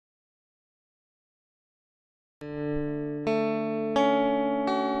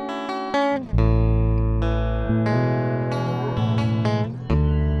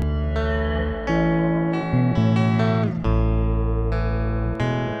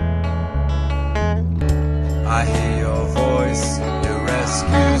I hear your voice, it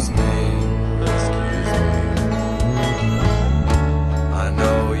rescues me. I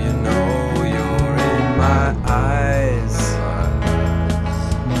know you're in my eyes,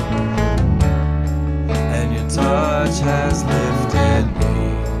 and your touch has lifted me.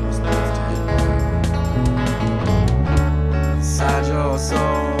 Inside your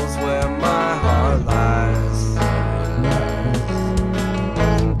soul's where my heart lies,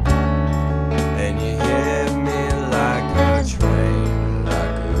 and you hit me like a train,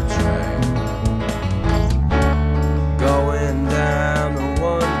 going down a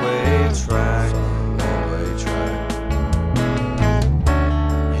one-way track.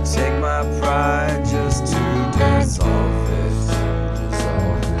 You take my pride just to dissolve it.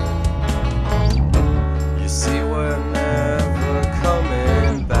 You see we're never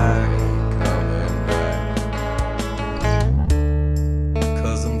coming back,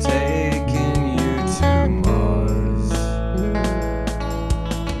 'cause I'm taking you to Mars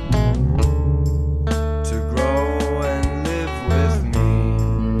to grow and live with me.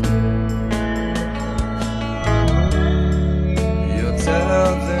 You'll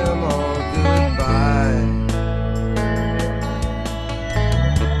tell them all goodbye.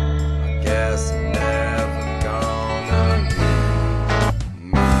 I guess I'm never gonna be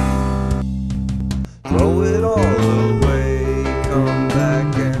me. Throw it all away, come back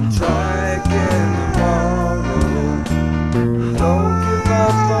and try again tomorrow. Don't give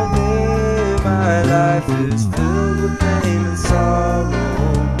up on me, my life is filled with pain and sorrow.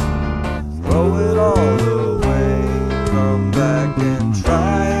 Throw it all away, come back and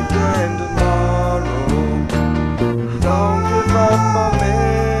try again tomorrow. Don't give up on me,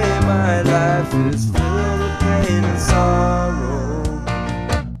 my life is filled with pain and sorrow.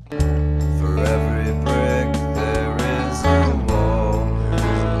 For every brick there is a wall,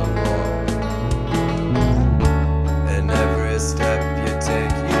 and every step you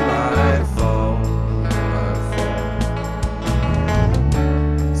take you might fall.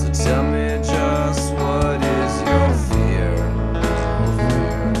 So tell me just what is your fear?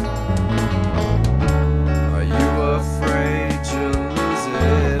 Are you afraid you'll lose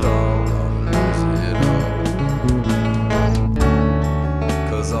it all?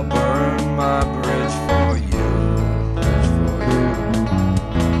 'Cause I'll burn my bridge for you,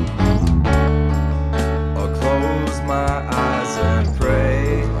 or close my eyes and pray,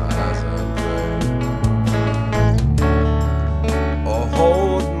 or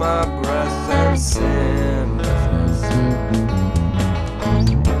hold my breath and sin,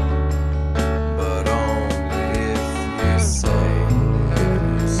 but only if you say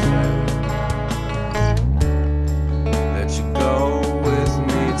that you go with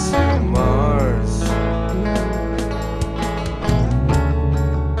me to Mars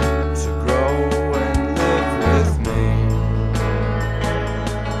to grow and live with me.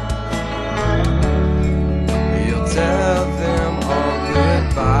 You'll tell them all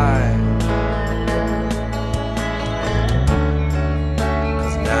goodbye,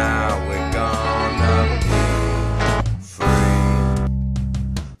 'cause now we're gonna be free.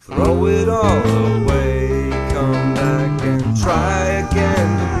 Throw it all away, come back and try again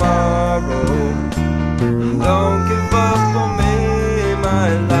tomorrow. Don't give up on me, my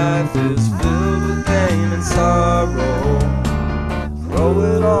life is filled with pain and sorrow. Throw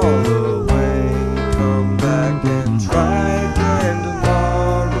it all away, come back and try again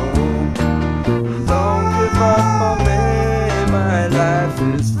tomorrow. Don't give up on me, my life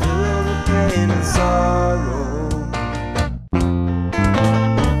is filled with pain and sorrow.